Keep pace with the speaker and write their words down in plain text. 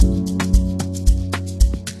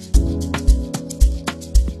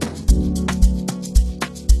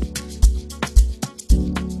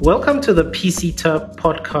Welcome to the PSETA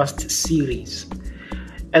podcast series.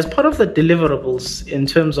 As part of the deliverables in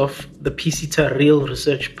terms of the PSETA Real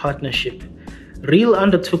Research Partnership, Real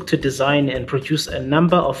undertook to design and produce a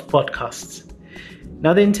number of podcasts.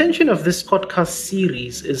 Now, the intention of this podcast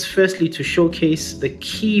series is firstly to showcase the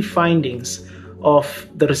key findings of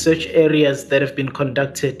the research areas that have been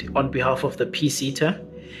conducted on behalf of the PSETA,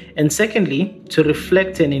 and secondly, to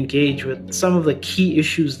reflect and engage with some of the key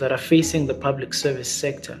issues that are facing the public service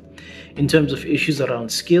sector in terms of issues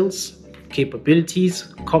around skills,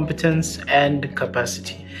 capabilities, competence, and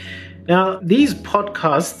capacity. Now, these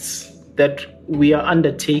podcasts that we are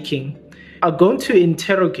undertaking are going to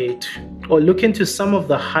interrogate or look into some of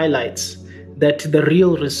the highlights that the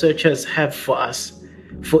real researchers have for us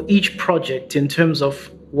for each project in terms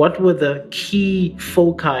of what were the key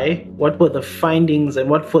foci, what were the findings, and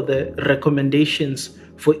what were the recommendations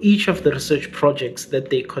for each of the research projects that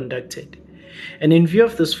they conducted. And in view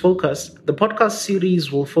of this focus, the podcast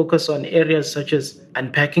series will focus on areas such as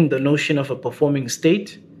unpacking the notion of a performing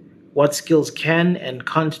state, what skills can and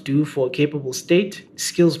can't do for a capable state,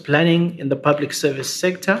 skills planning in the public service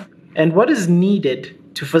sector, and what is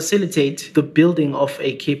needed to facilitate the building of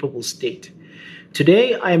a capable state.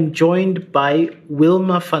 Today, I am joined by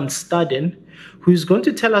Wilma van Staden, who's going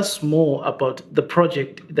to tell us more about the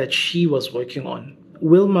project that she was working on.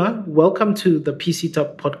 Wilma, welcome to the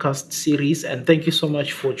PSETA podcast series, and thank you so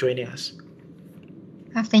much for joining us.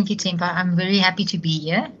 Thank you, Tempa. I'm very happy to be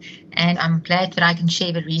here, and I'm glad that I can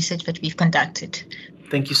share the research that we've conducted.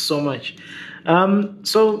 Thank you so much.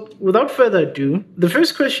 So without further ado, the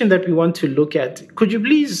first question that we want to look at, could you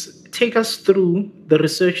please take us through the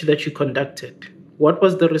research that you conducted? What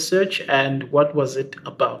was the research and what was it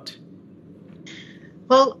about?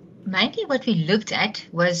 Well, mainly what we looked at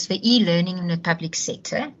was the e-learning in the public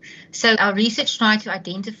sector. So our research tried to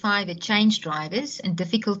identify the change drivers and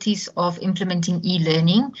difficulties of implementing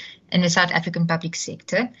e-learning in the South African public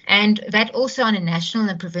sector, and that also on a national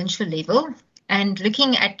and provincial level. And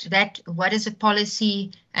looking at that, what does the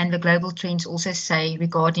policy and the global trends also say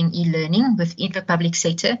regarding e-learning within the public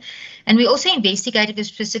sector? And we also investigated the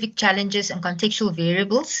specific challenges and contextual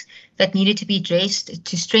variables that needed to be addressed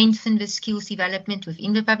to strengthen the skills development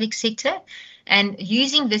within the public sector, and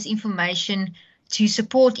using this information to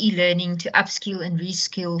support e-learning to upskill and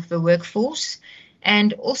reskill the workforce.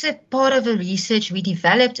 And also part of the research, we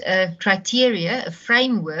developed a criteria, a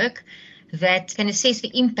framework that can assess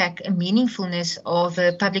the impact and meaningfulness of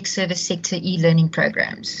public service sector e-learning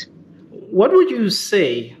programs. What would you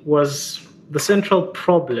say was the central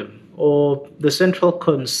problem or the central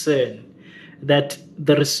concern that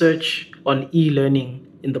the research on e-learning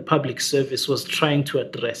in the public service was trying to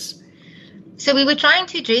address? So we were trying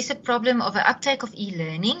to address a problem of the uptake of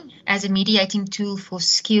e-learning as a mediating tool for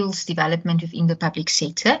skills development within the public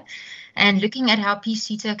sector, and looking at how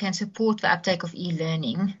PSETA can support the uptake of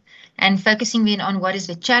e-learning, and focusing then on what is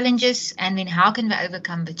the challenges and then how can we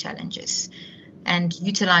overcome the challenges and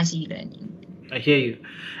utilize e-learning. I hear you.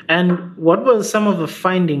 And what were some of the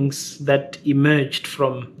findings that emerged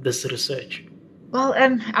from this research? Well,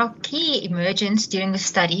 our key emergence during the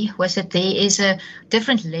study was that there is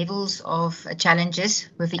different levels of challenges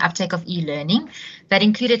with the uptake of e-learning that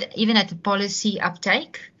included even at the policy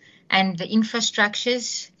uptake and the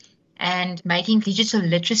infrastructures and making digital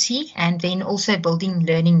literacy, and then also building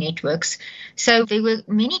learning networks. So there were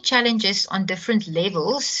many challenges on different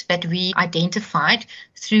levels that we identified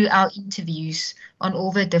through our interviews on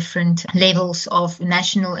all the different levels of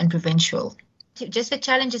national and provincial. Just the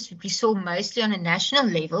challenges we saw mostly on a national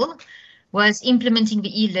level was implementing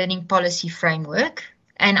the e-learning policy framework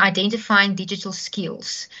and identifying digital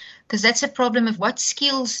skills. Because that's a problem of what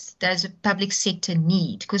skills does the public sector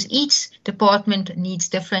need, because each department needs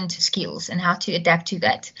different skills and how to adapt to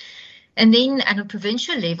that. And then at a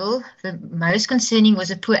provincial level, the most concerning was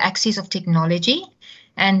the poor access of technology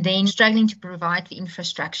and then struggling to provide the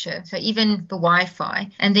infrastructure, so even the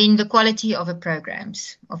Wi-Fi, and then the quality of the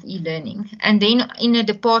programs of e-learning. And then in a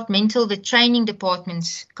departmental, the training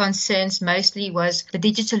department's concerns mostly was the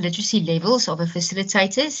digital literacy levels of the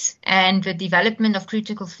facilitators and the development of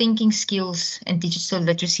critical thinking skills and digital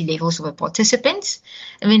literacy levels of the participants.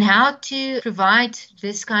 I mean, how to provide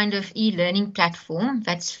this kind of e-learning platform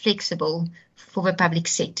that's flexible for the public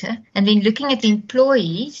sector. And then looking at the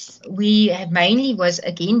employees, we have mainly was,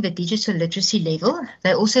 again, the digital literacy level.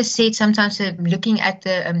 They also said sometimes looking at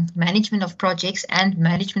the management of projects and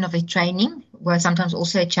management of the training was sometimes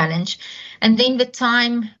also a challenge. And then the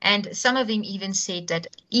time, and some of them even said that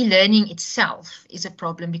e-learning itself is a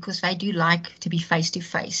problem because they do like to be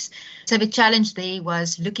face-to-face. So the challenge there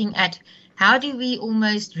was looking at how do we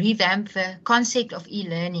almost revamp the concept of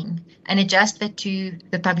e-learning and adjust that to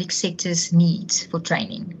the public sector's needs for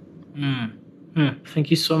training? Thank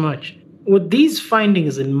you so much. With these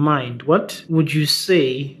findings in mind, what would you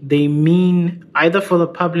say they mean either for the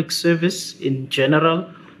public service in general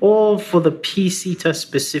or for the PSETA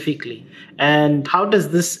specifically? And how does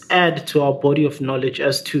this add to our body of knowledge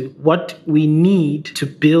as to what we need to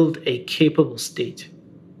build a capable state?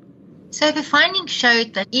 So the findings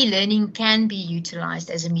showed that e-learning can be utilized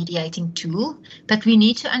as a mediating tool, but we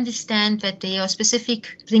need to understand that there are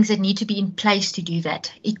specific things that need to be in place to do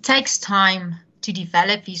that. It takes time to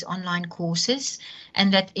develop these online courses,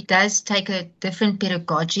 and that it does take a different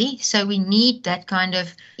pedagogy. So we need that kind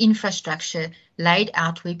of infrastructure laid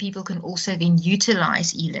out where people can also then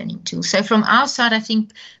utilize e-learning tools. So from our side, I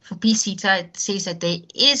think for PSETA, it says that there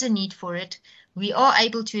is a need for it. We are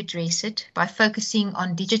able to address it by focusing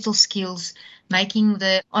on digital skills, making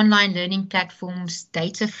the online learning platforms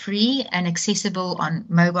data-free and accessible on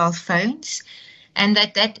mobile phones, and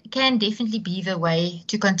that can definitely be the way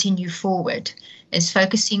to continue forward, is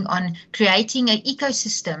focusing on creating an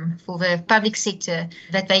ecosystem for the public sector,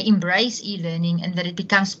 that they embrace e-learning and that it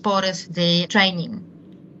becomes part of their training.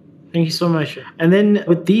 Thank you so much. And then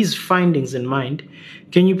with these findings in mind,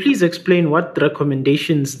 can you please explain what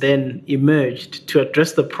recommendations then emerged to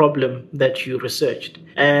address the problem that you researched?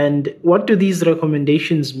 And what do these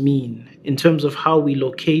recommendations mean in terms of how we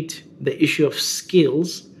locate the issue of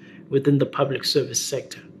skills within the public service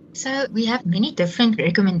sector? So we have many different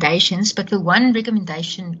recommendations, but the one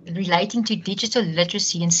recommendation relating to digital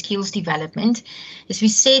literacy and skills development is we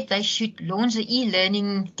said they should launch the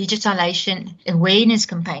e-learning digitalization awareness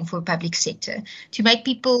campaign for the public sector to make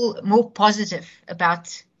people more positive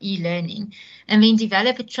about e-learning, and then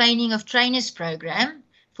develop a training of trainers program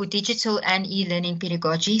for digital and e-learning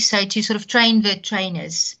pedagogy. So to sort of train the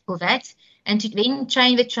trainers for that, and to then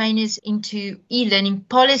train the trainers into e-learning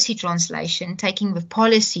policy translation, taking the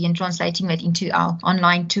policy and translating that into our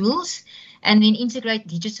online tools, and then integrate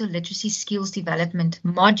digital literacy skills development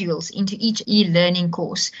modules into each e-learning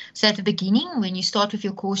course. So at the beginning, when you start with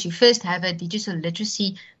your course, you first have a digital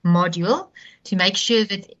literacy module to make sure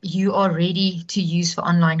that you are ready to use the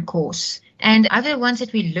online course. And other ones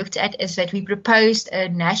that we looked at is that we proposed a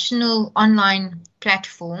national online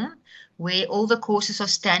platform where all the courses are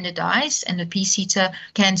standardized, and the PSETA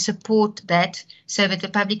can support that so that the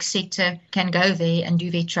public sector can go there and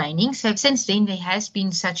do their training. So since then, there has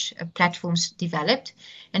been such platforms developed.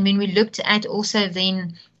 And when we looked at also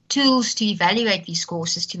then tools to evaluate these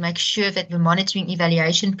courses to make sure that the monitoring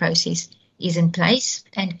evaluation process is in place.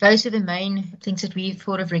 And those are the main things that we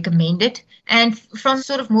thought of recommended. And from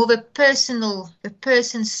sort of more the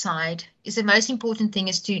person's side, is the most important thing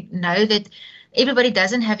is to know that everybody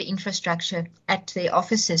doesn't have infrastructure at their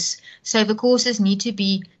offices. So the courses need to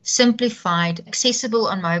be simplified, accessible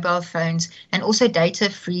on mobile phones, and also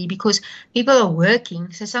data-free, because people are working.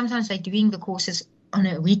 So sometimes they're doing the courses on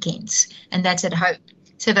weekends, and that's at home.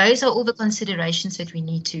 So those are all the considerations that we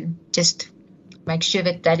need to just make sure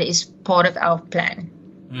that that is part of our plan.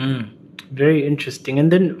 Very interesting. And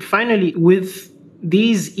then finally, with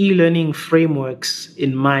these e-learning frameworks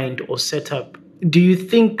in mind or set up, do you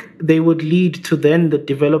think they would lead to then the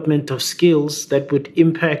development of skills that would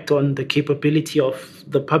impact on the capability of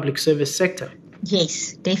the public service sector?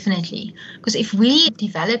 Yes, definitely. Because if we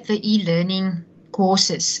develop the e-learning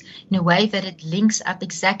courses in a way that it links up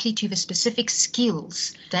exactly to the specific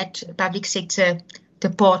skills that public sector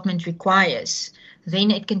department requires, then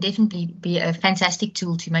it can definitely be a fantastic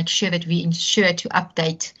tool to make sure that we ensure to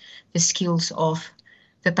update the skills of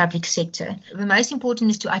the public sector. The most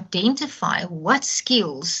important is to identify what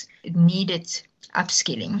skills needed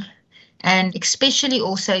upskilling. And especially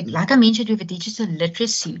also, like I mentioned with the digital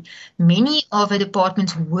literacy, many of the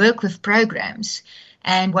departments work with programs.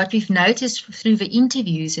 And what we've noticed through the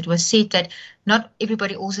interviews, it was said that not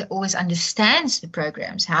everybody also always understands the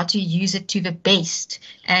programs, how to use it to the best,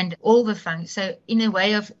 and all the functions. So in a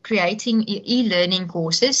way of creating e-learning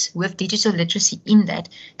courses with digital literacy in that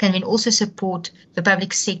can then also support the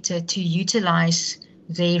public sector to utilize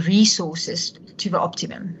their resources to the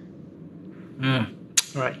optimum.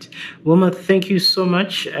 Right. Wilma, thank you so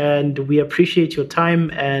much. And we appreciate your time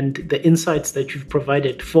and the insights that you've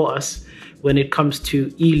provided for us when it comes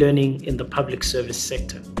to e-learning in the public service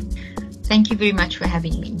sector. Thank you very much for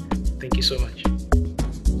having me. Thank you so much.